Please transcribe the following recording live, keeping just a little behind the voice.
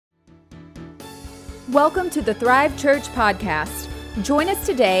Welcome to the Thrive Church podcast. Join us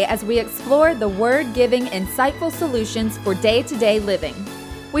today as we explore the word-giving, insightful solutions for day-to-day living.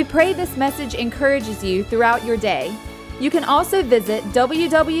 We pray this message encourages you throughout your day. You can also visit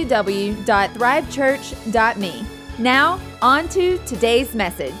www.thrivechurch.me. Now, on to today's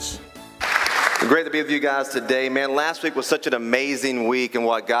message. Great to be with you guys today, man. Last week was such an amazing week in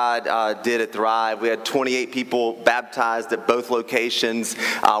what God did at Thrive. We had 28 people baptized at both locations,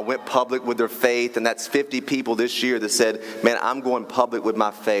 went public with their faith, and that's 50 people this year that said, man, I'm going public with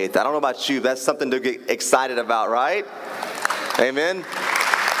my faith. I don't know about you, but that's something to get excited about, right? Amen.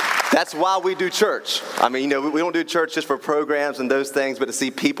 That's why we do church. I mean, we don't do church just for programs and those things, but to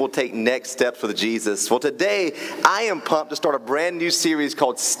see people take next steps with Jesus. Well, today, I am pumped to start a brand new series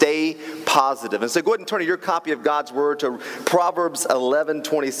called Stay Positive. And so go ahead and turn your copy of God's Word to Proverbs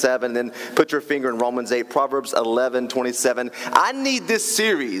 11:27, and then put your finger in Romans 8, Proverbs 11:27. I need this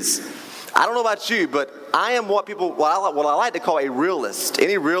series. I don't know about you, but I am what I like to call a realist.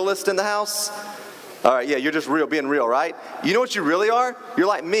 Any realist in the house? All right, yeah, you're just being real, right? You know what you really are? You're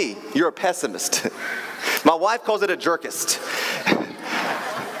like me. You're a pessimist. My wife calls it a jerkist.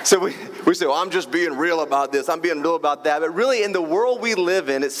 So we say, well, I'm just being real about this. I'm being real about that. But really, in the world we live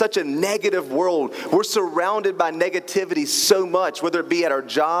in, it's such a negative world. We're surrounded by negativity so much, whether it be at our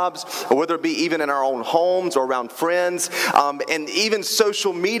jobs or whether it be even in our own homes or around friends, and even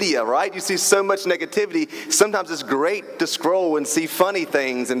social media, right? You see so much negativity. Sometimes it's great to scroll and see funny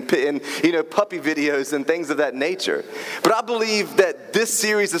things and puppy videos and things of that nature. But I believe that this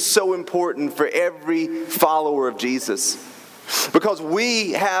series is so important for every follower of Jesus, because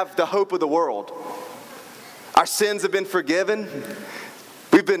we have the hope of the world. Our sins have been forgiven.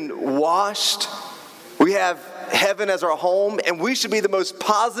 We've been washed. We have heaven as our home, and we should be the most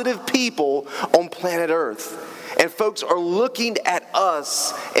positive people on planet Earth. And folks are looking at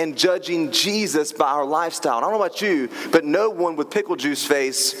us and judging Jesus by our lifestyle. And I don't know about you, but no one with pickle juice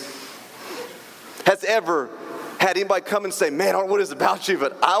face has ever had anybody come and say, man, I don't know what it's about you,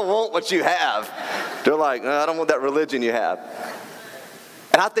 but I want what you have. They're like, no, I don't want that religion you have.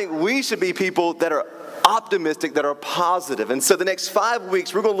 And I think we should be people that are optimistic, that are positive. And so the next 5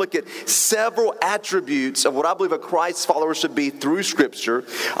 weeks, we're going to look at several attributes of what I believe a Christ follower should be through Scripture.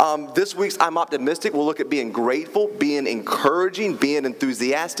 This week's I'm Optimistic. We'll look at being grateful, being encouraging, being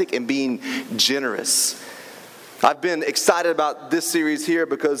enthusiastic, and being generous. I've been excited about this series here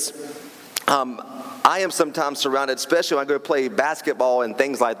because I am sometimes surrounded, especially when I go play basketball and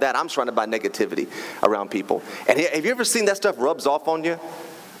things like that, I'm surrounded by negativity around people. And have you ever seen that stuff rubs off on you?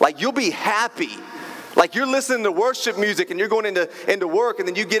 Like, you'll be happy. Like, you're listening to worship music and you're going into work, and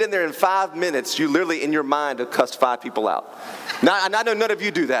then you get in there in 5 minutes, you literally in your mind have cussed 5 people out. Now, I know none of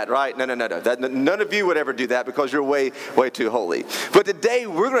you do that, right? No. None of you would ever do that because you're way too holy. But today,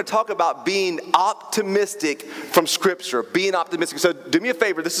 we're going to talk about being optimistic from Scripture, being optimistic. So do me a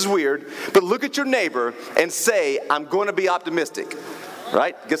favor, this is weird, but look at your neighbor and say, I'm going to be optimistic,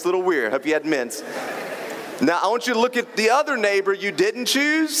 right? Gets a little weird. Hope you had mints. Now, I want you to look at the other neighbor you didn't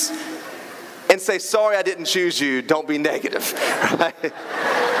choose and say, sorry, I didn't choose you. Don't be negative, right?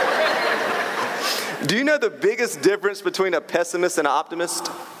 Do you know the biggest difference between a pessimist and an optimist?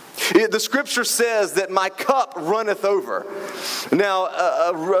 The Scripture says that my cup runneth over. Now,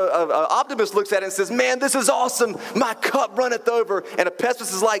 an optimist looks at it and says, man, this is awesome. My cup runneth over. And a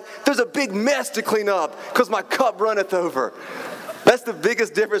pessimist is like, there's a big mess to clean up because my cup runneth over. That's the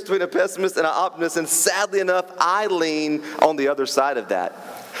biggest difference between a pessimist and an optimist. And sadly enough, I lean on the other side of that.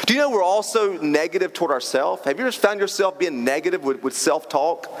 Do you know we're also negative toward ourselves? Have you ever found yourself being negative with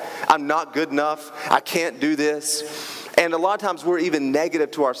self-talk? I'm not good enough. I can't do this. And a lot of times we're even negative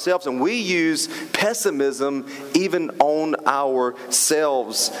to ourselves, and we use pessimism even on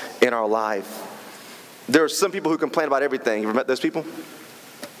ourselves in our life. There are some people who complain about everything. You ever met those people?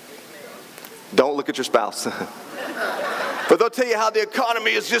 Don't look at your spouse. But they'll tell you how the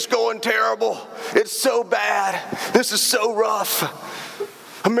economy is just going terrible. It's so bad. This is so rough.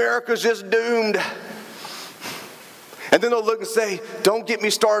 America's just doomed. And then they'll look and say, don't get me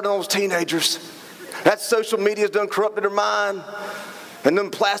started on those teenagers. That social media's done corrupted their mind. And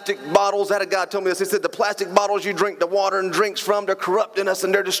them plastic bottles, that a guy told me this. He said, the plastic bottles you drink the water and drinks from, they're corrupting us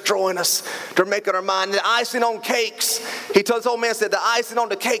and they're destroying us. They're making our mind. And the icing on cakes, he told this old man, said, the icing on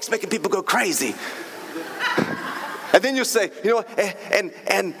the cakes making people go crazy. And then you'll say,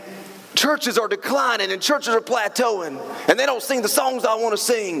 and churches are declining and churches are plateauing and they don't sing the songs I want to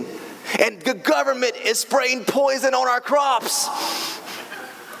sing. And the government is spraying poison on our crops.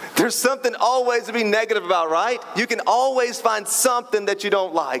 There's something always to be negative about, right? You can always find something that you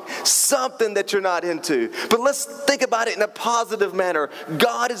don't like, something that you're not into. But let's think about it in a positive manner.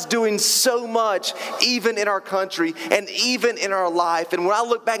 God is doing so much, even in our country and even in our life. And when I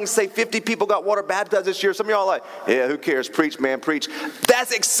look back and say 50 people got water baptized this year, some of y'all are like, yeah, who cares? Preach, man, preach.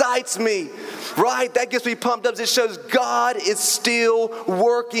 That excites me, right? That gets me pumped up. It shows God is still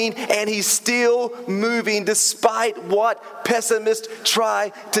working and He's still moving despite what pessimists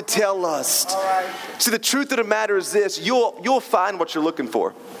try to tell us. See, the truth of the matter is this: you'll find what you're looking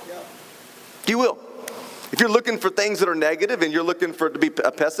for. You will. If you're looking for things that are negative and you're looking for it to be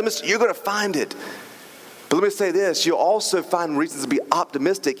a pessimist, you're going to find it. But let me say this: you'll also find reasons to be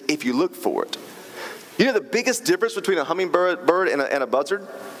optimistic if you look for it. You know the biggest difference between a hummingbird and a buzzard?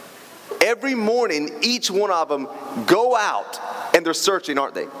 Every morning, each one of them go out and they're searching,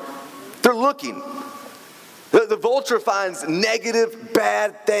 aren't they? They're looking. The vulture finds negative,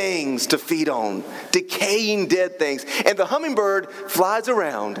 bad things to feed on, decaying, dead things. And the hummingbird flies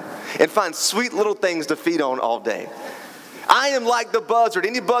around and finds sweet little things to feed on all day. I am like the buzzard.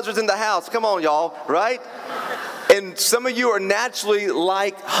 Any buzzards in the house? Come on, y'all, right? And some of you are naturally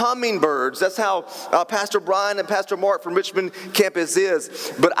like hummingbirds. That's how Pastor Brian and Pastor Mark from Richmond campus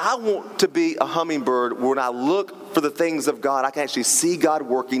is. But I want to be a hummingbird. When I look for the things of God, I can actually see God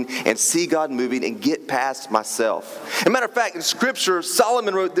working and see God moving and get past myself. As a matter of fact, in Scripture,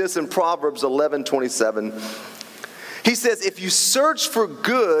 Solomon wrote this in Proverbs 11:27. He says, if you search for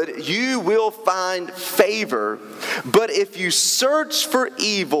good, you will find favor. But if you search for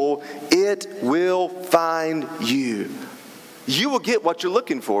evil, it will find you. You will get what you're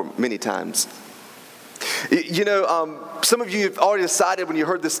looking for many times. You know, some of you have already decided when you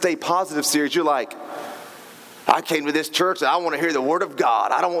heard this Stay Positive series, you're like, I came to this church and I want to hear the Word of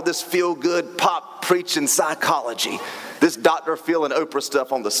God. I don't want this feel-good pop preaching psychology. This Dr. Phil and Oprah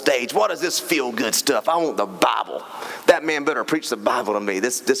stuff on the stage. What is this feel-good stuff? I want the Bible. That man better preach the Bible to me.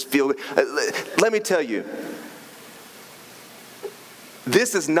 This feel-good. Let me tell you,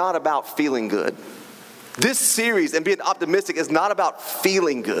 this is not about feeling good. This series and being optimistic is not about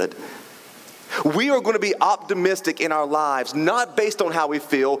feeling good. We are going to be optimistic in our lives, not based on how we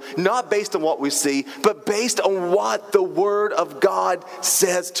feel, not based on what we see, but based on what the Word of God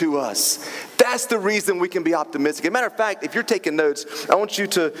says to us. That's the reason we can be optimistic. As a matter of fact, if you're taking notes, I want you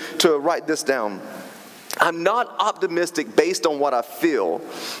to write this down. I'm not optimistic based on what I feel.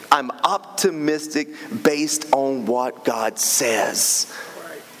 I'm optimistic based on what God says.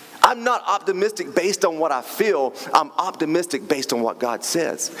 I'm not optimistic based on what I feel. I'm optimistic based on what God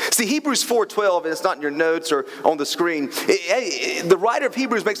says. See, Hebrews 4:12, and it's not in your notes or on the screen. The writer of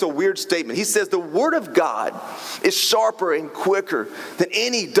Hebrews makes a weird statement. He says the Word of God is sharper and quicker than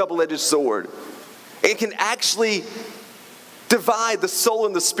any double-edged sword. It can actually divide the soul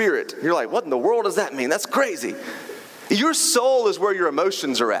and the spirit. You're like, what in the world does that mean? That's crazy. Your soul is where your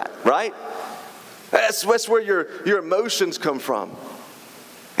emotions are at, right? That's where your emotions come from.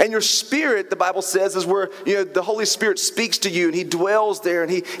 And your spirit, the Bible says, is where the Holy Spirit speaks to you and He dwells there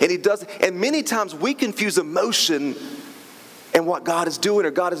and He does. And many times we confuse emotion and what God is doing or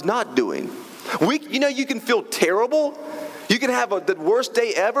God is not doing. You can feel terrible. You can have the worst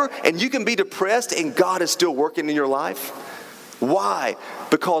day ever and you can be depressed and God is still working in your life. Why?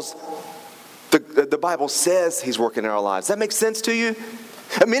 Because the Bible says He's working in our lives. Does that make sense to you?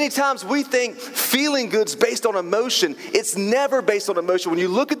 And many times we think feeling good's based on emotion. It's never based on emotion. When you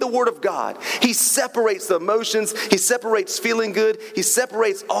look at the Word of God, He separates the emotions. He separates feeling good. He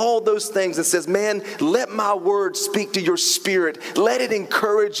separates all those things and says, man, let my Word speak to your spirit. Let it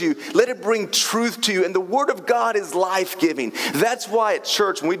encourage you. Let it bring truth to you. And the Word of God is life-giving. That's why at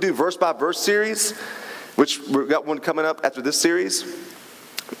church, when we do verse-by-verse series, which we've got one coming up after this series,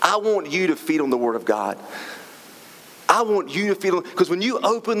 I want you to feed on the Word of God. I want you to feel, because when you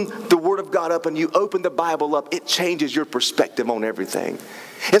open the Word of God up and you open the Bible up, it changes your perspective on everything.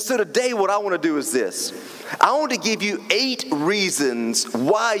 And so today what I want to do is this. I want to give you 8 reasons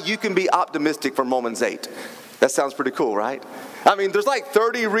why you can be optimistic from Romans 8. That sounds pretty cool, right? I mean, there's like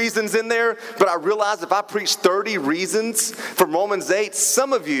 30 reasons in there, but I realize if I preach 30 reasons from Romans 8,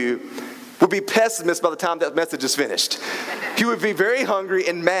 some of you would be pessimists by the time that message is finished. You would be very hungry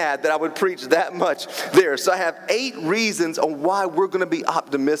and mad that I would preach that much there. So I have 8 reasons on why we're going to be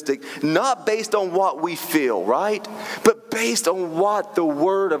optimistic, not based on what we feel, right? But based on what the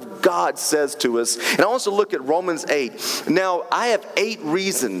Word of God says to us. And I also look at Romans 8. Now, I have 8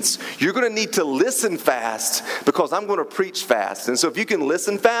 reasons. You're going to need to listen fast because I'm going to preach fast. And so if you can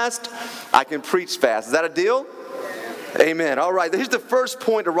listen fast, I can preach fast. Is that a deal? Amen. All right, here's the first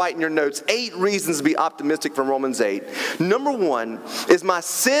point to write in your notes. 8 reasons to be optimistic from Romans 8. Number 1 is my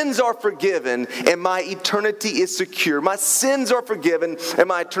sins are forgiven and my eternity is secure. My sins are forgiven and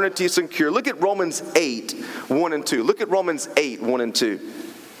my eternity is secure. Look at Romans 8, 1 and 2. Look at Romans 8, 1 and 2.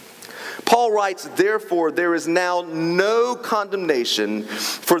 Paul writes, therefore, there is now no condemnation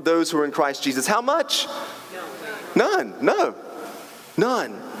for those who are in Christ Jesus. How much? None. No.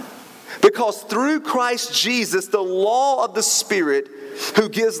 None. Because through Christ Jesus, the law of the Spirit who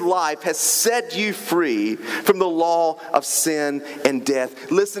gives life has set you free from the law of sin and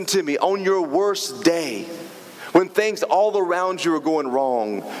death. Listen to me, on your worst day, when things all around you are going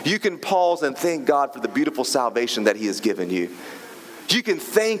wrong, you can pause and thank God for the beautiful salvation that He has given you. You can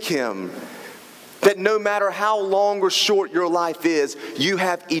thank Him that no matter how long or short your life is, you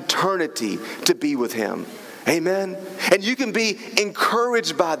have eternity to be with Him. Amen? And you can be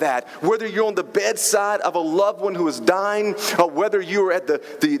encouraged by that, whether you're on the bedside of a loved one who is dying, or whether you're at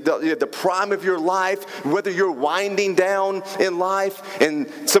the prime of your life, whether you're winding down in life,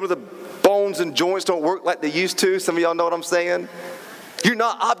 and some of the bones and joints don't work like they used to. Some of y'all know what I'm saying? You're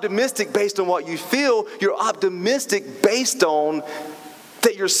not optimistic based on what you feel. You're optimistic based on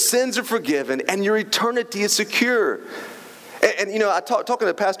that your sins are forgiven and your eternity is secure. And you know, talking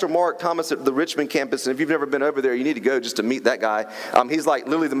to Pastor Mark Thomas at the Richmond campus, and if you've never been over there, you need to go just to meet that guy. He's like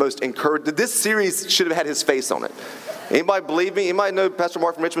literally the most encouraged. This series should have had his face on it. Anybody believe me? Anybody know Pastor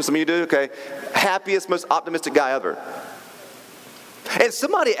Mark from Richmond? Some of you do? Okay. Happiest, most optimistic guy ever. And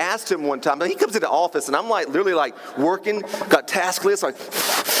somebody asked him one time, he comes into the office, and I'm like literally like working, got task lists, like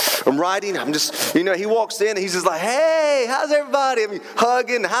I'm writing, I'm just, you know, he walks in and he's just like, hey, how's everybody? I mean,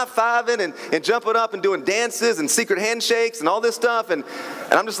 hugging, high-fiving, and jumping up and doing dances and secret handshakes and all this stuff. And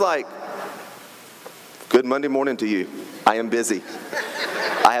I'm just like, good Monday morning to you. I am busy.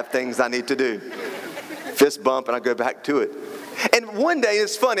 I have things I need to do. Fist bump, and I go back to it. And one day,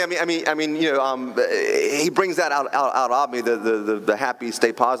 it's funny. I mean, you know, he brings that out of me, the happy,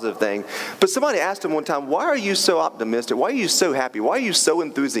 stay positive thing. But somebody asked him one time, "Why are you so optimistic? Why are you so happy? Why are you so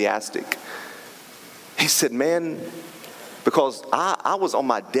enthusiastic?" He said, "Man, because I was on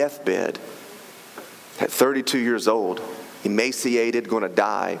my deathbed at 32 years old, emaciated, going to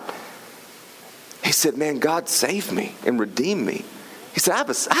die." He said, "Man, God saved me and redeemed me." He said,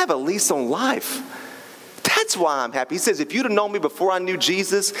 "I have a lease on life. That's why I'm happy." He says, if you'd have known me before I knew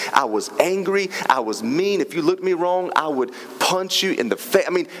Jesus, I was angry, I was mean. If you looked at me wrong, I would punch you in the face.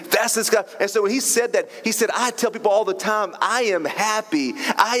 I mean, that's this guy. And so when he said that, he said, I tell people all the time, I am happy,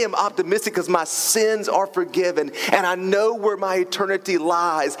 I am optimistic because my sins are forgiven, and I know where my eternity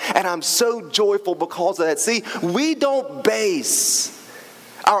lies, and I'm so joyful because of that. See, we don't base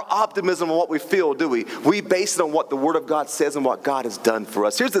our optimism on what we feel, do we? We base it on what the Word of God says and what God has done for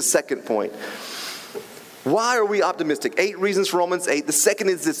us. Here's the second point. Why are we optimistic? 8 reasons for Romans 8. The second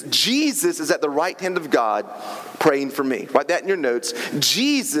is this: Jesus is at the right hand of God praying for me. Write that in your notes.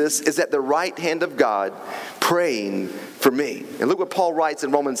 Jesus is at the right hand of God praying for me. And look what Paul writes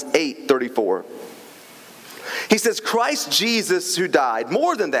in Romans 8:34. He says, Christ Jesus who died,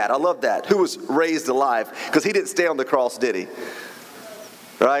 more than that, I love that, who was raised alive, because he didn't stay on the cross, did he?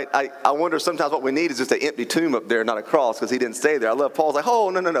 Right? I wonder sometimes what we need is just an empty tomb up there, not a cross, because he didn't stay there. I love Paul's like, oh,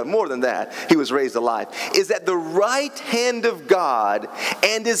 no, more than that. He was raised alive. Is at the right hand of God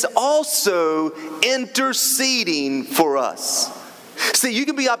and is also interceding for us. See, you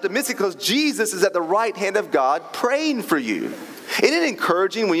can be optimistic because Jesus is at the right hand of God praying for you. Isn't it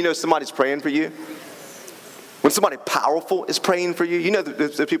encouraging when you know somebody's praying for you? When somebody powerful is praying for you? You know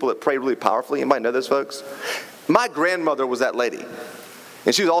the people that pray really powerfully. Anybody know those folks? My grandmother was that lady.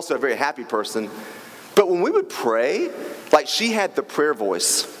 And she was also a very happy person. But when we would pray, like she had the prayer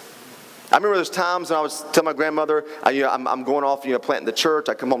voice. I remember those times when I was telling my grandmother, I'm going off, planting the church.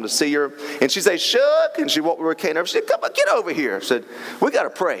 I come home to see her. And she'd say, Shook. And she walked with her cane over. She said, come on, get over here. I said, we got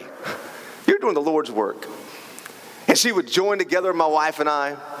to pray. You're doing the Lord's work. And she would join together, my wife and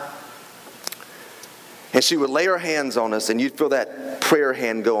I. And she would lay her hands on us. And you'd feel that prayer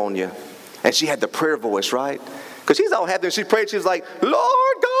hand go on you. And she had the prayer voice, right? Because she's all happy. She prayed, she was like, Lord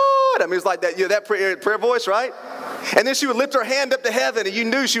God. I mean, it's like that, that prayer voice, right? And then she would lift her hand up to heaven, and you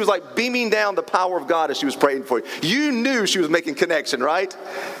knew she was like beaming down the power of God as she was praying for you. You knew she was making connection, right?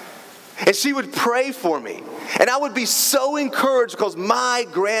 And she would pray for me. And I would be so encouraged because my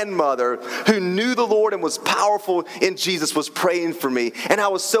grandmother, who knew the Lord and was powerful in Jesus, was praying for me. And I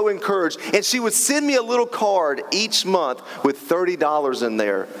was so encouraged. And she would send me a little card each month with $30 in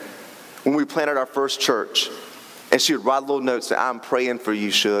there when we planted our first church. And she would write a little note, say, I'm praying for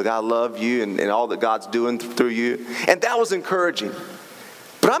you, Shug. I love you and all that God's doing through you. And that was encouraging.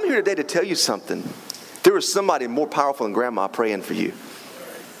 But I'm here today to tell you something. There is somebody more powerful than grandma praying for you.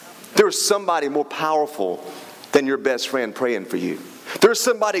 There is somebody more powerful than your best friend praying for you. There's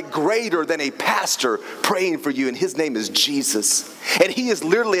somebody greater than a pastor praying for you, and his name is Jesus. And he is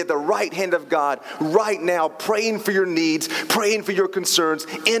literally at the right hand of God right now, praying for your needs, praying for your concerns,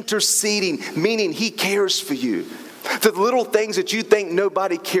 interceding, meaning he cares for you. The little things that you think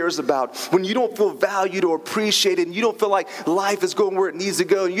nobody cares about, when you don't feel valued or appreciated, and you don't feel like life is going where it needs to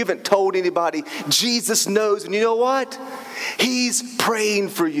go, and you haven't told anybody, Jesus knows. And you know what? He's praying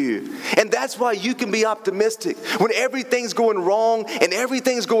for you. And that's why you can be optimistic. When everything's going wrong and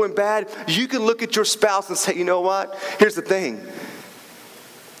everything's going bad, you can look at your spouse and say, you know what? Here's the thing.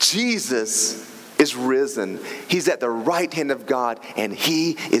 Jesus is risen. He's at the right hand of God, and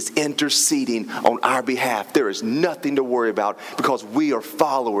he is interceding on our behalf. There is nothing to worry about because we are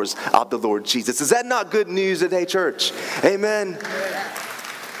followers of the Lord Jesus. Is that not good news today, church? Amen.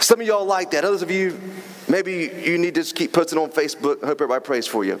 Some of y'all like that. Others of you, maybe you need to just keep posting on Facebook. I hope everybody prays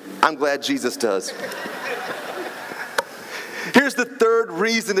for you. I'm glad Jesus does. Here's the third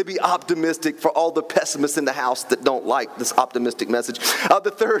reason to be optimistic for all the pessimists in the house that don't like this optimistic message.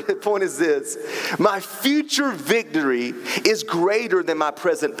 The third point is this. My future victory is greater than my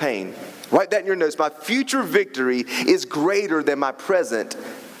present pain. Write that in your notes. My future victory is greater than my present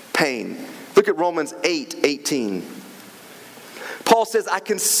pain. Look at Romans 8:18. Paul says, I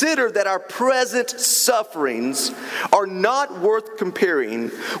consider that our present sufferings are not worth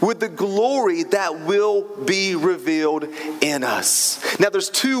comparing with the glory that will be revealed in us. Now, there's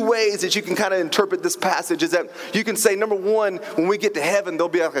two ways that you can kind of interpret this passage. Is that you can say, number one, when we get to heaven, there'll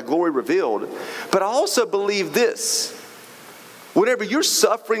be like a glory revealed. But I also believe this. Whenever you're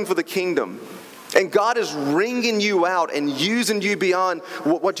suffering for the kingdom, and God is wringing you out and using you beyond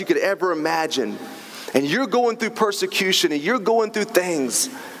what you could ever imagine, and you're going through persecution and you're going through things,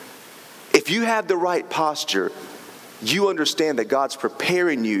 if you have the right posture, you understand that God's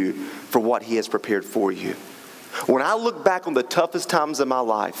preparing you for what he has prepared for you. When I look back on the toughest times of my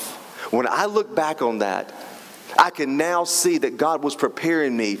life, when I look back on that, I can now see that God was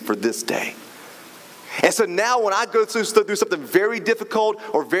preparing me for this day. And so now when I go through something very difficult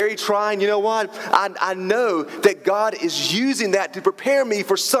or very trying, you know what? I know that God is using that to prepare me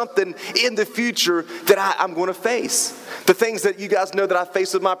for something in the future that I'm going to face. The things that you guys know that I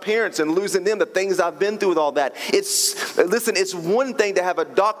faced with my parents and losing them, the things I've been through with all that. It's one thing to have a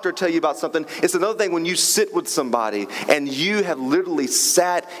doctor tell you about something. It's another thing when you sit with somebody and you have literally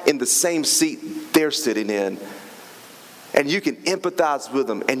sat in the same seat they're sitting in. And you can empathize with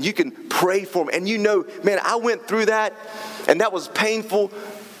them, and you can pray for them. And you know, man, I went through that, and that was painful.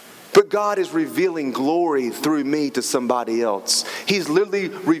 But God is revealing glory through me to somebody else. He's literally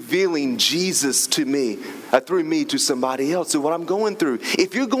revealing Jesus to me, through me to somebody else. So what I'm going through,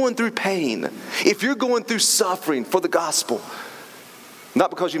 if you're going through pain, if you're going through suffering for the gospel,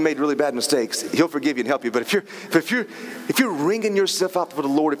 not because you made really bad mistakes, he'll forgive you and help you. But if you're wringing yourself out for the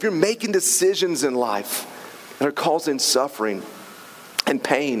Lord, if you're making decisions in life that are causing suffering and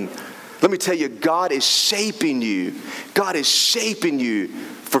pain, let me tell you, God is shaping you. God is shaping you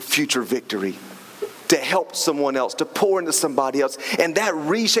for future victory, to help someone else, to pour into somebody else. And that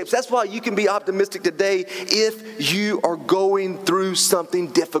reshapes. That's why you can be optimistic today if you are going through something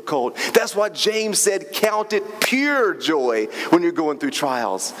difficult. That's why James said, count it pure joy when you're going through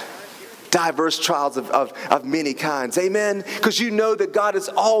trials. Diverse trials of many kinds. Amen? Because you know that God is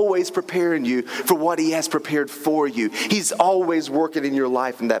always preparing you for what he has prepared for you. He's always working in your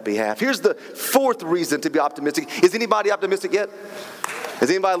life in that behalf. Here's the fourth reason to be optimistic. Is anybody optimistic yet? Is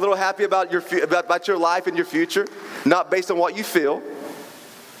anybody a little happy about your life and your future? Not based on what you feel,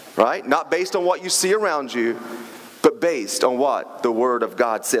 right? Not based on what you see around you, but based on what the Word of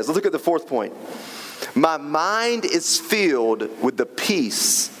God says. Let's look at the fourth point. My mind is filled with the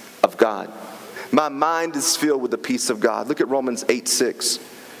peace of God. My mind is filled with the peace of God. Look at Romans 8:6.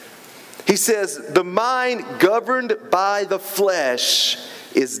 He says, the mind governed by the flesh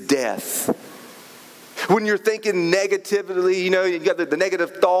is death. When you're thinking negatively, you know, you got the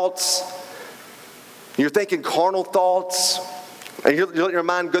negative thoughts, you're thinking carnal thoughts, and you're letting your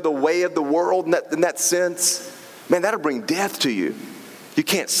mind go the way of the world in that sense, man, that'll bring death to you. You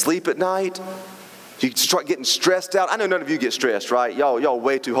can't sleep at night. You start getting stressed out. I know none of you get stressed, right? Y'all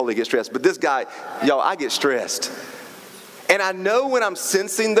way too holy to get stressed. But this guy, I get stressed. And I know when I'm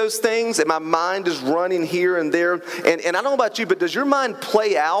sensing those things and my mind is running here and there. And I don't know about you, but does your mind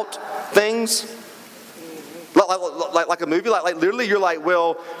play out things? Like a movie? Like literally you're like,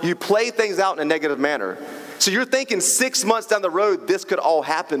 well, you play things out in a negative manner. So you're thinking 6 months down the road, this could all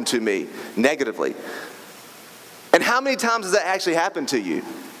happen to me negatively. And how many times has that actually happened to you?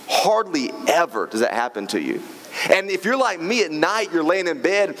 Hardly ever does that happen to you. And if you're like me at night, you're laying in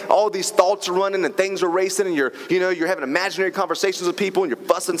bed, all these thoughts are running and things are racing, and you're having imaginary conversations with people, and you're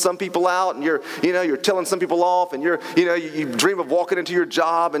fussing some people out, and you're telling some people off, and you dream of walking into your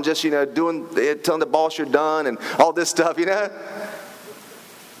job and just telling the boss you're done and all this stuff. You're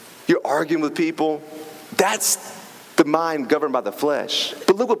arguing with people. That's the mind governed by the flesh.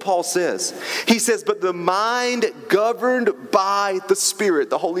 But look what Paul says. He says, but the mind governed by the Spirit,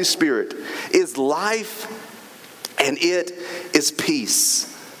 the Holy Spirit, is life and it is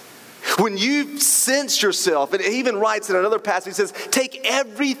peace. When you sense yourself, and he even writes in another passage, he says, take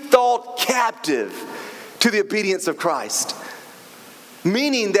every thought captive to the obedience of Christ.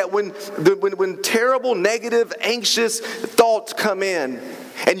 Meaning that when terrible, negative, anxious thoughts come in,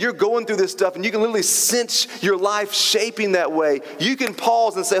 and you're going through this stuff, and you can literally sense your life shaping that way, you can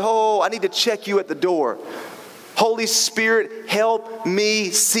pause and say, I need to check you at the door. Holy Spirit, help me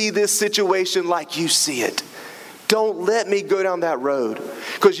see this situation like you see it. Don't let me go down that road.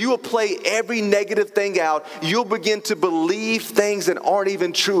 Because you will play every negative thing out. You'll begin to believe things that aren't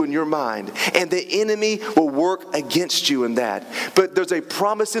even true in your mind. And the enemy will work against you in that. But there's a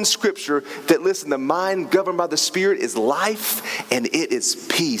promise in Scripture that, listen, the mind governed by the Spirit is life and it is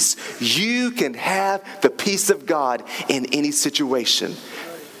peace. You can have the peace of God in any situation.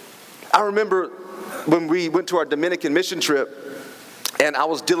 I remember when we went to our Dominican mission trip, and I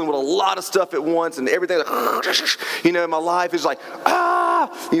was dealing with a lot of stuff at once, and everything, in my life is like,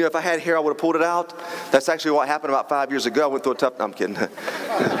 if I had hair, I would have pulled it out. That's actually what happened about 5 years ago. I went through no, I'm kidding.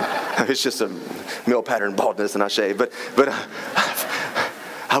 It's just a male pattern baldness, and I shaved. But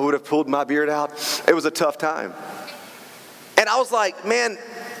I would have pulled my beard out. It was a tough time. And I was like, man,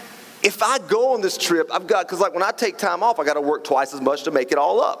 if I go on this trip, because when I take time off, I got to work twice as much to make it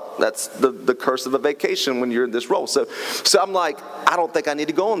all up. That's the curse of a vacation when you're in this role. So I'm like, I don't think I need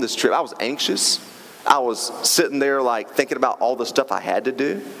to go on this trip. I was anxious. I was sitting there thinking about all the stuff I had to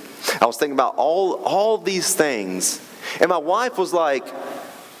do. I was thinking about all these things. And my wife was like,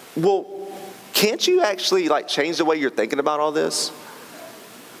 well, can't you actually change the way you're thinking about all this?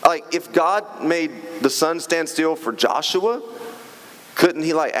 If God made the sun stand still for Joshua, couldn't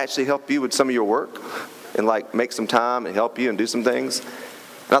he actually help you with some of your work and make some time and help you and do some things?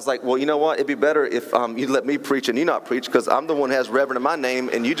 And I was like, well, you know what? It'd be better if you let me preach and you not preach, because I'm the one who has Reverend in my name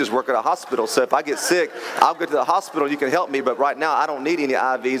and you just work at a hospital. So if I get sick, I'll go to the hospital. You can help me. But right now, I don't need any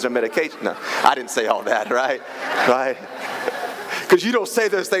IVs or medication. No, I didn't say all that, right? Right? Because you don't say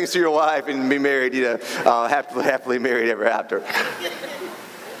those things to your wife and be married, happily married ever after.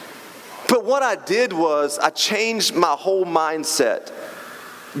 But what I did was I changed my whole mindset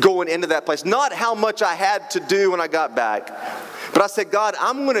going into that place. Not how much I had to do when I got back. But I said, God,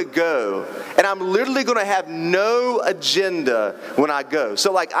 I'm going to go. And I'm literally going to have no agenda when I go.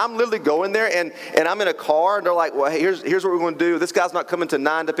 So I'm literally going there and I'm in a car. And they're like, well, hey, here's what we're going to do. This guy's not coming to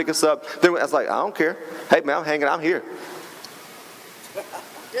 9 to pick us up. Then I was like, I don't care. Hey, man, I'm hanging out here.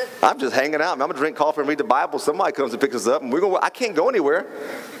 I'm just hanging out. I'm going to drink coffee and read the Bible. Somebody comes and picks us up, and I can't go anywhere.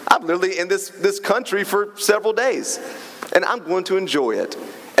 I'm literally in this country for several days, and I'm going to enjoy it.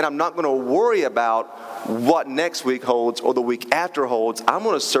 And I'm not going to worry about what next week holds or the week after holds. I'm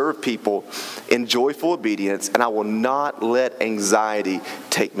going to serve people in joyful obedience, and I will not let anxiety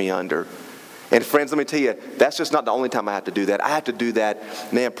take me under. And friends, let me tell you, that's just not the only time I have to do that. I have to do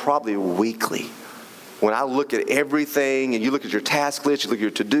that, man, probably weekly. When I look at everything, and you look at your task list, you look at your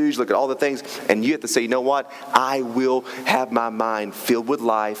to-dos, you look at all the things, and you have to say, you know what? I will have my mind filled with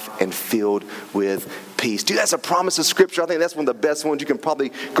life and filled with peace. Dude, that's a promise of Scripture. I think that's one of the best ones you can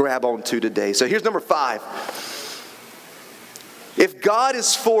probably grab onto today. So here's number 5. If God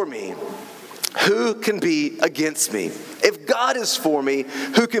is for me, who can be against me? If God is for me,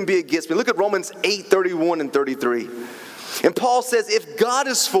 who can be against me? Look at Romans 8:31 and 33. And Paul says, if God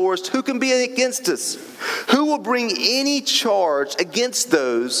is for us, who can be against us? Who will bring any charge against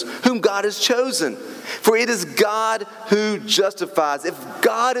those whom God has chosen? For it is God who justifies. If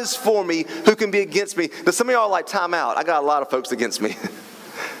God is for me, who can be against me? Now, some of y'all are like, time out. I got a lot of folks against me.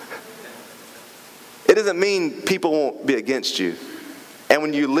 It doesn't mean people won't be against you. And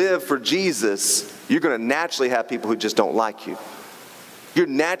when you live for Jesus, you're going to naturally have people who just don't like you. You're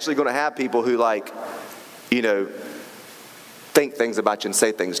naturally going to have people who think things about you and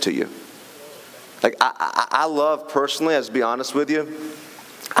say things to you. I love personally, I'll just be honest with you,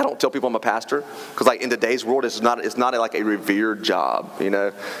 I don't tell people I'm a pastor, because in today's world, it's not a revered job,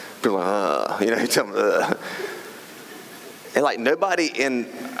 People are you tell them, And nobody in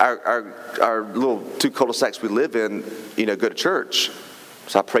our little 2 cul-de-sacs we live in, go to church.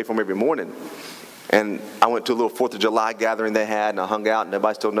 So I pray for them every morning. And I went to a little 4th of July gathering they had, and I hung out, and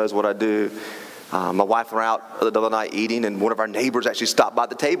everybody still knows what I do. My wife and I were out the other night eating, and one of our neighbors actually stopped by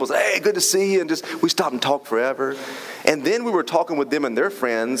the table and said, "Hey, good to see you," and we stopped and talked forever. And then we were talking with them and their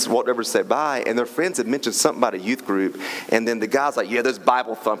friends, walked over to say bye, and their friends had mentioned something about a youth group, and then the guy's like, "Yeah, there's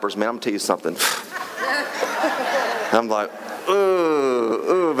Bible thumpers, man, I'm going to tell you something." I'm like,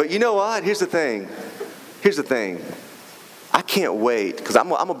 ugh. But you know what? Here's the thing. I can't wait, because I'm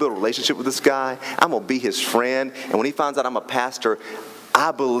going to build a relationship with this guy. I'm going to be his friend, and when he finds out I'm a pastor,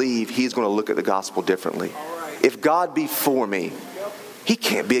 I believe he's going to look at the gospel differently. Right. If God be for me, he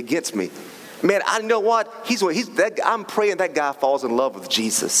can't be against me. Man, I know what? I'm praying that guy falls in love with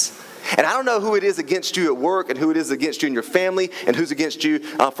Jesus. And I don't know who it is against you at work and who it is against you in your family and who's against you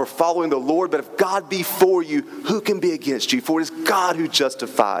for following the Lord. But if God be for you, who can be against you? For it is God who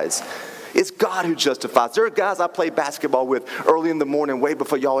justifies. It's God who justifies. There are guys I play basketball with early in the morning, way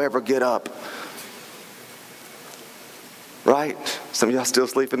before y'all ever get up. Right? Some of y'all still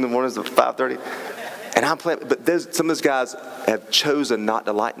sleep in the mornings at 5:30. And I'm playing, but some of those guys have chosen not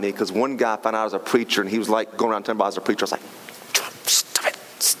to like me, because one guy found out I was a preacher, and he was like going around telling me I was a preacher. I was like,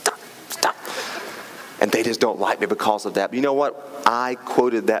 stop. And they just don't like me because of that. But you know what? I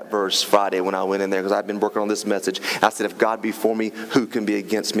quoted that verse Friday when I went in there, because I've been working on this message. I said, if God be for me, who can be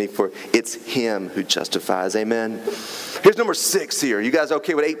against me? For it's him who justifies. Amen. Here's number 6 here. You guys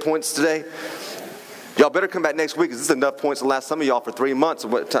okay with 8 points today? Y'all better come back next week, because this is enough points to last some of y'all for 3 months.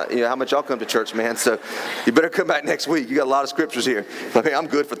 How much y'all come to church, man? So you better come back next week. You got a lot of scriptures here. I'm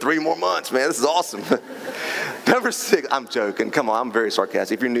good for 3 more months, man. This is awesome. Number 6, I'm joking. Come on, I'm very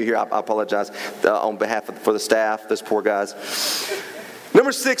sarcastic. If you're new here, I apologize on behalf for the staff, those poor guys.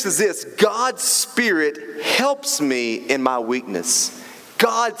 Number 6 is this: God's Spirit helps me in my weakness.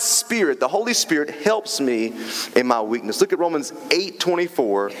 God's Spirit, the Holy Spirit, helps me in my weakness. Look at Romans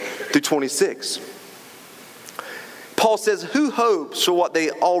 8:24 through 26. Paul says, who hopes for what they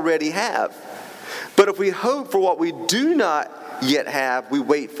already have? But if we hope for what we do not yet have, we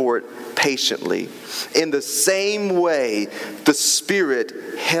wait for it patiently. In the same way, the Spirit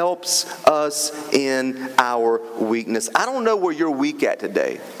helps us in our weakness. I don't know where you're weak at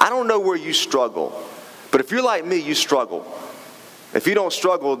today. I don't know where you struggle. But if you're like me, you struggle. If you don't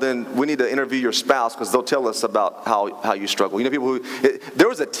struggle, then we need to interview your spouse, because they'll tell us about how you struggle. You know, people there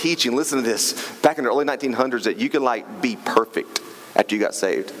was a teaching, listen to this, back in the early 1900s, that you could be perfect after you got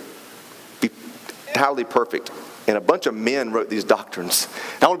saved. Be entirely perfect. And a bunch of men wrote these doctrines.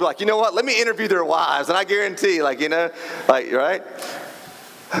 And I want to be like, you know what? Let me interview their wives, and I guarantee, right?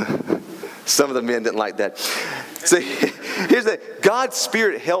 Some of the men didn't like that. So here's God's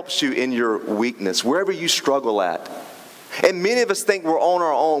Spirit helps you in your weakness, wherever you struggle at. And many of us think we're on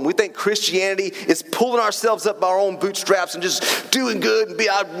our own. We think Christianity is pulling ourselves up by our own bootstraps and just doing good and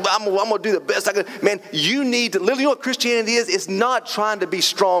I'm going to do the best I can. Man, you need to, literally, you know what Christianity is? It's not trying to be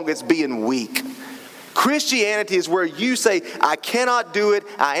strong, it's being weak. Christianity is where you say, I cannot do it,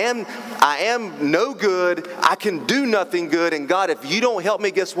 I am no good, I can do nothing good, and God, if you don't help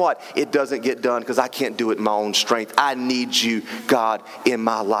me, guess what? It doesn't get done, because I can't do it in my own strength. I need you, God, in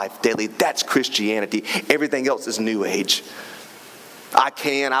my life daily. That's Christianity. Everything else is New Age.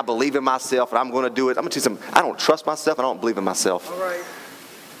 I believe in myself, and I'm going to do it. I'm going to tell you something. I don't trust myself, and I don't believe in myself. All right.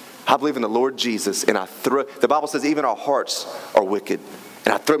 I believe in the Lord Jesus, and the Bible says even our hearts are wicked.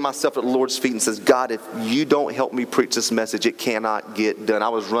 And I throw myself at the Lord's feet and says, God, if you don't help me preach this message, it cannot get done. I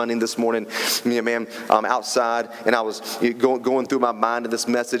was running this morning, outside, and I was going through my mind in this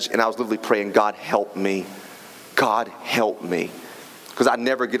message, and I was literally praying, God, help me. God, help me. Because I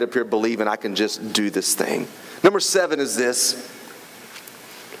never get up here believing I can just do this thing. Number 7 is this.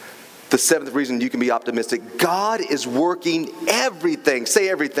 The 7th reason you can be optimistic. God is working everything. Say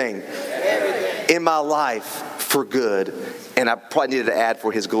everything. In my life for good. And I probably needed to add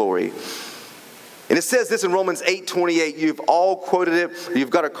for his glory. And it says this in Romans 8:28. You've all quoted it. You've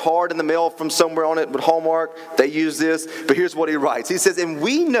got a card in the mail from somewhere on it with Hallmark. They use this. But here's what he writes. He says, and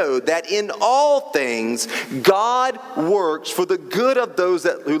we know that in all things God works for the good of those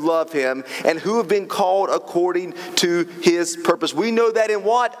who love him and who have been called according to his purpose. We know that in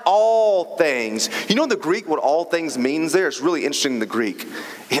what? All things. You know in the Greek what all things means there? It's really interesting in the Greek.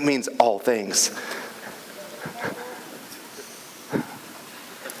 It means all things.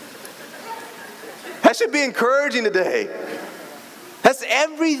 That should be encouraging today. That's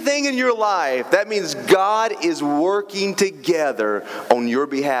everything in your life. That means God is working together on your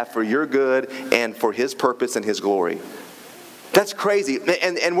behalf for your good and for his purpose and his glory. That's crazy.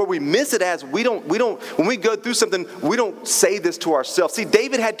 And where we miss it as we don't when we go through something, we don't say this to ourselves. See,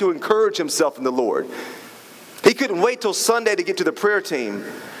 David had to encourage himself in the Lord. He couldn't wait till Sunday to get to the prayer team.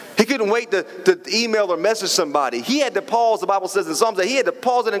 He couldn't wait to email or message somebody. He had to pause, the Bible says in Psalms, that he had to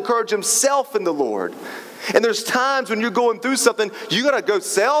pause and encourage himself in the Lord. And there's times when you're going through something, you got to go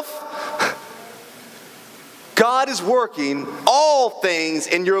self. God is working all things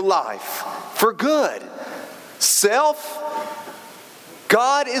in your life for good. Self,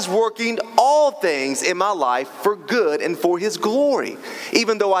 God is working all things in my life for good and for His glory.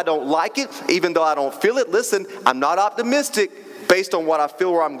 Even though I don't like it, even though I don't feel it, listen, I'm not optimistic based on what I feel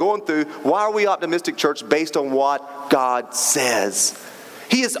or I'm going through. Why are we optimistic, church? Based on what God says.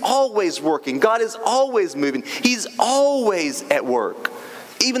 He is always working. God is always moving. He's always at work.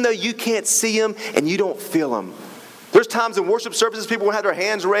 Even though you can't see Him and you don't feel Him. There's times in worship services people will have their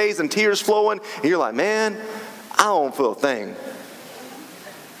hands raised and tears flowing. And you're like, man, I don't feel a thing.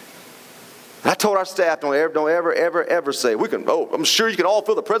 I told our staff, don't ever say, I'm sure you can all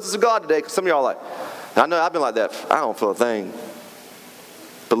feel the presence of God today. Because some of y'all are like, I know I've been like that. I don't feel a thing.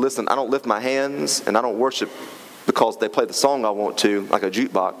 But listen, I don't lift my hands and I don't worship because they play the song I want to, like a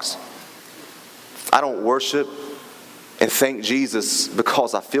jukebox. I don't worship and thank Jesus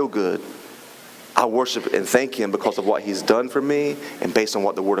because I feel good. I worship and thank Him because of what He's done for me and based on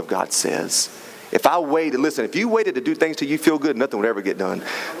what the Word of God says. If you waited to do things till you feel good, nothing would ever get done.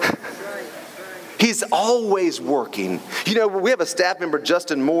 He's always working. You know, we have a staff member,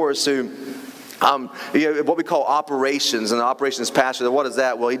 Justin Morris, who what we call operations, and the operations pastor. What is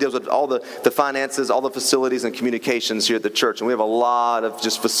that? Well, he deals with all the finances, all the facilities and communications here at the church. And we have a lot of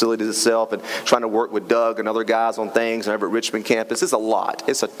just facilities itself and trying to work with Doug and other guys on things and over at Richmond campus. It's a lot.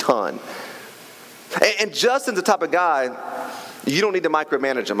 It's a ton. And Justin's the type of guy, you don't need to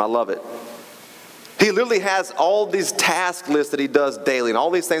micromanage him. I love it. He literally has all these task lists that he does daily and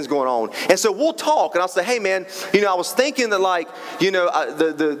all these things going on. And so we'll talk and I'll say, hey man, I was thinking that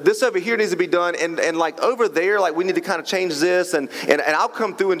this over here needs to be done and like over there, like we need to kind of change this and I'll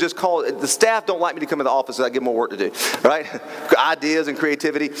come through and just call it. The staff don't like me to come in the office so I give more work to do, right? Ideas and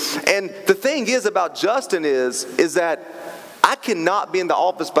creativity. And the thing is about Justin is that I cannot be in the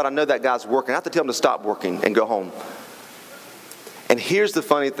office, but I know that guy's working. I have to tell him to stop working and go home. And here's the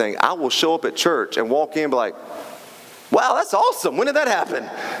funny thing. I will show up at church and walk in and be like, wow, that's awesome. When did that happen?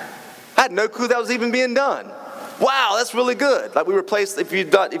 I had no clue that was even being done. Wow, that's really good. Like we replaced, if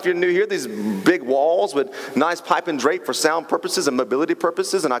you're new here, these big walls with nice pipe and drape for sound purposes and mobility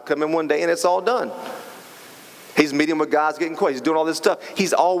purposes. And I come in one day and it's all done. He's meeting with guys, getting quotes. He's doing all this stuff.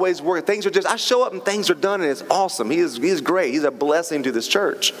 He's always working. I show up and things are done and it's awesome. He's great. He's a blessing to this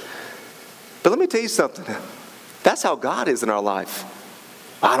church. But let me tell you something. That's how God is in our life.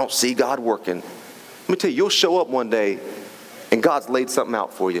 I don't see God working. Let me tell you, you'll show up one day and God's laid something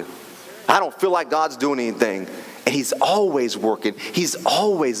out for you. I don't feel like God's doing anything. And He's always working. He's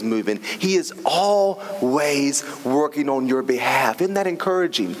always moving. He is always working on your behalf. Isn't that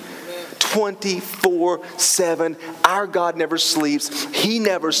encouraging? 24/7. Our God never sleeps. He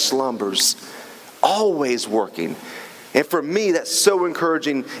never slumbers. Always working. And for me, that's so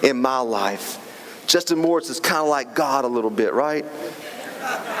encouraging in my life. Justin Morris is kind of like God a little bit, right?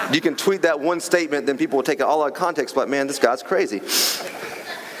 You can tweet that one statement, then people will take it all out of context, but man, this guy's crazy.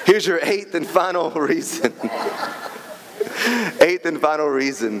 Here's your eighth and final reason. Eighth and final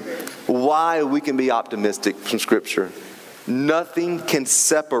reason why we can be optimistic from Scripture. Nothing can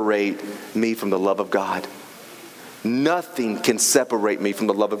separate me from the love of God. Nothing can separate me from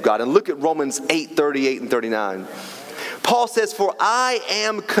the love of God. And look at Romans 8:38 and 39. Paul says, for I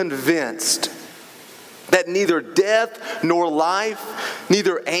am convinced that neither death nor life,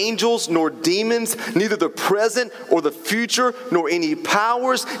 neither angels nor demons, neither the present or the future, nor any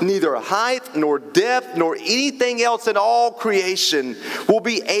powers, neither height nor depth, nor anything else in all creation will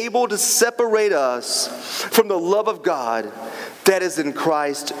be able to separate us from the love of God that is in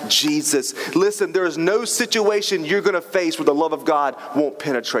Christ Jesus. Listen, there is no situation you're going to face where the love of God won't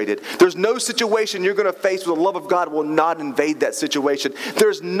penetrate it. There's no situation you're going to face where the love of God will not invade that situation.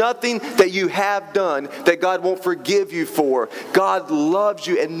 There's nothing that you have done that God won't forgive you for. God loves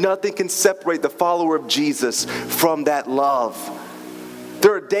you, and nothing can separate the follower of Jesus from that love.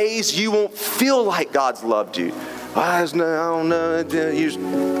 There are days you won't feel like God's loved you. I don't know.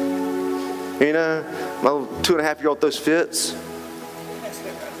 My 2.5-year-old throws fits.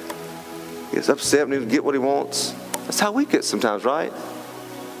 He gets upset when he doesn't get what he wants. That's how we get sometimes, right?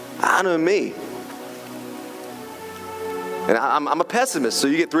 I know me. And I'm a pessimist, so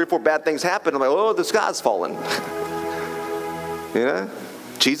you get 3 or 4 bad things happen. I'm like, oh, the sky's falling.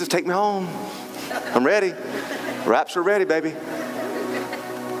 Jesus, take me home. I'm ready. Rapture ready, baby.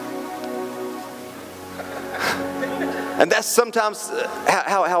 And that's sometimes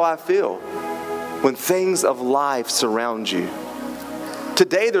how I feel when things of life surround you.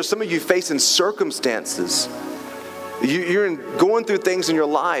 Today, there's some of you facing circumstances. You're going through things in your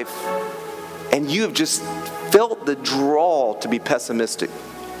life, and you have just felt the draw to be pessimistic.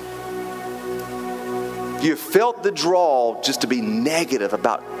 You have felt the draw just to be negative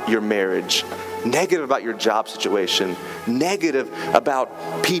about your marriage, negative about your job situation, negative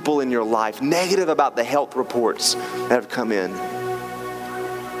about people in your life, negative about the health reports that have come in.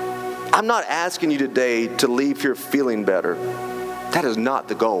 I'm not asking you today to leave here feeling better. That is not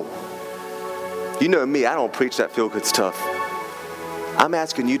the goal. You know me, I don't preach that feel-good stuff. I'm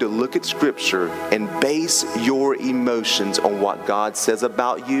asking you to look at Scripture and base your emotions on what God says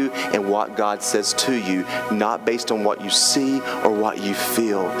about you and what God says to you, not based on what you see or what you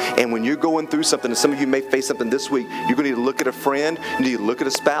feel. And when you're going through something, and some of you may face something this week, you're going to need to look at a friend, you need to look at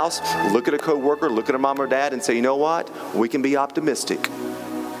a spouse, look at a coworker, look at a mom or dad and say, you know what? We can be optimistic.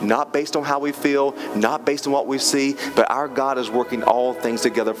 Not based on how we feel, not based on what we see, but our God is working all things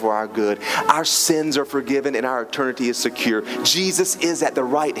together for our good. Our sins are forgiven and our eternity is secure. Jesus is at the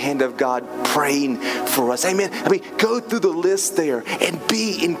right hand of God praying for us. Amen. Go through the list there and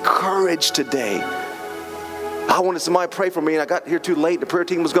be encouraged today. I wanted somebody to pray for me, and I got here too late. The prayer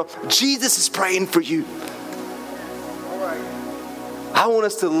team was going, Jesus is praying for you. I want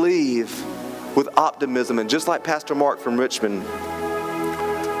us to leave with optimism. And just like Pastor Mark from Richmond,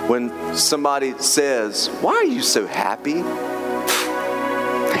 when somebody says, why are you so happy?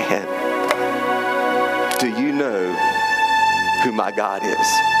 Man, do you know who my God is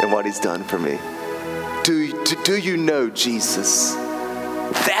and what He's done for me? Do you know Jesus?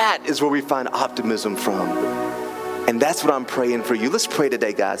 That is where we find optimism from. And that's what I'm praying for you. Let's pray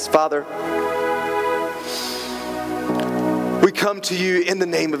today, guys. Father, we come to you in the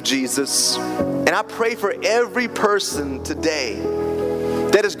name of Jesus. And I pray for every person today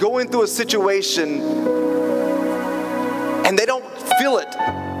that is going through a situation and they don't feel it.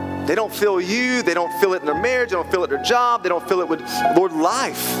 They don't feel you. They don't feel it in their marriage. They don't feel it in their job. They don't feel it with, Lord,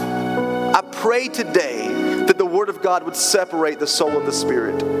 life. I pray today that the Word of God would separate the soul and the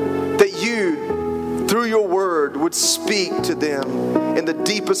spirit. That you, through your Word, would speak to them in the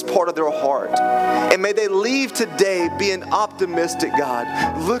deepest part of their heart. And may they leave today being optimistic,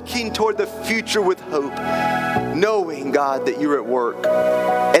 God, looking toward the future with hope, knowing, God, that you're at work,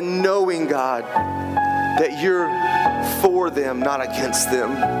 and knowing, God, that you're for them, not against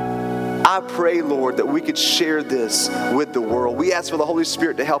them. I pray, Lord, that we could share this with the world. We ask for the Holy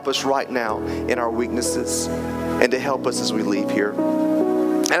Spirit to help us right now in our weaknesses and to help us as we leave here.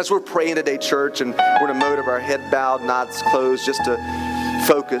 And as we're praying today, church, and we're in a mode of our head bowed, eyes closed, just to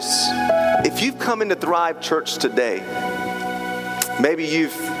focus. If you've come into Thrive Church today, maybe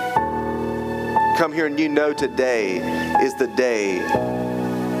you've come here and you know today is the day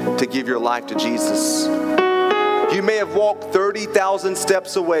to give your life to Jesus. You may have walked 30,000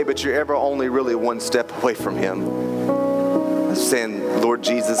 steps away, but you're ever only really one step away from Him. Saying, Lord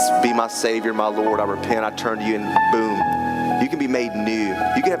Jesus, be my Savior, my Lord. I repent, I turn to you, and boom, you can be made new.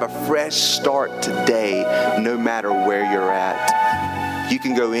 You can have a fresh start today, no matter where you're at. You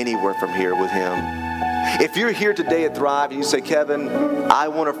can go anywhere from here with Him. If you're here today at Thrive and you say, Kevin, I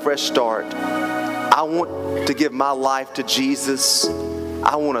want a fresh start. I want to give my life to Jesus.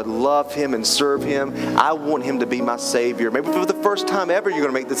 I want to love Him and serve Him. I want Him to be my Savior. Maybe for the first time ever you're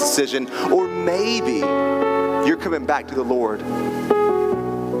going to make this decision. Or maybe you're coming back to the Lord.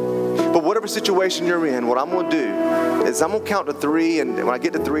 But whatever situation you're in, what I'm going to do is I'm going to count to 3. And when I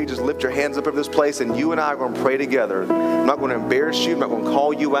get to 3, just lift your hands up over this place. And you and I are going to pray together. I'm not going to embarrass you. I'm not going to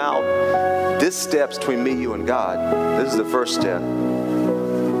call you out. This step's between me, you, and God. This is the first step.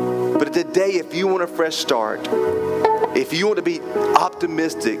 But today, if you want a fresh start, if you want to be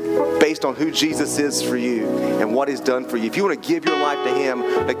optimistic based on who Jesus is for you and what He's done for you, if you want to give your life to Him,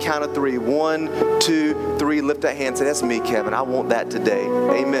 the count of 3, 1, 2, 3, lift that hand and say, that's me, Kevin. I want that today.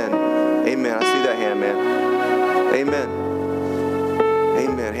 Amen. Amen. I see that hand, man. Amen.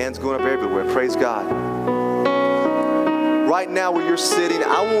 Amen. Hands going up everywhere. Praise God. Right now where you're sitting,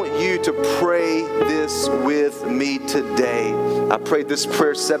 I want you to pray this with me today. I prayed this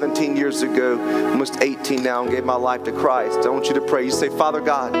prayer 17 years ago, almost 18 now, and gave my life to Christ. I want you to pray. You say, Father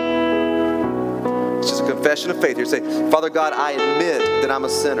God, it's just a confession of faith. You say, Father God, I admit that I'm a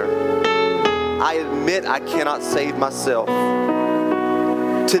sinner. I admit I cannot save myself.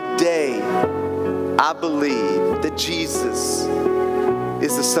 Today, I believe that Jesus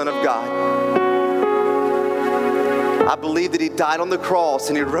is the Son of God. I believe that He died on the cross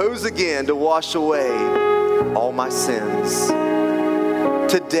and He rose again to wash away all my sins.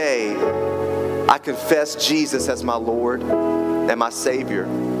 Today, I confess Jesus as my Lord and my Savior.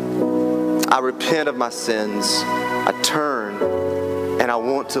 I repent of my sins. I turn and and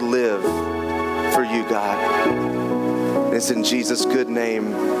I want to live for you, God. And it's in Jesus' good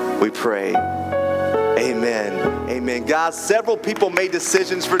name we pray. Amen. Amen. Guys, several people made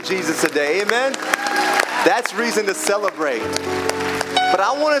decisions for Jesus today. Amen. That's reason to celebrate. But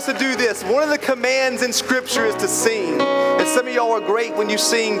I want us to do this. One of the commands in Scripture is to sing. And some of y'all are great when you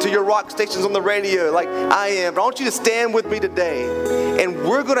sing to your rock stations on the radio like I am. But I want you to stand with me today. And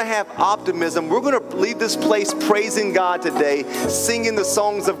we're going to have optimism. We're going to leave this place praising God today, singing the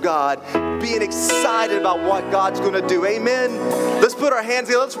songs of God, being excited about what God's going to do. Amen. Let's put our hands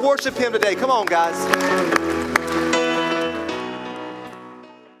together. Let's worship Him today. Come on, guys.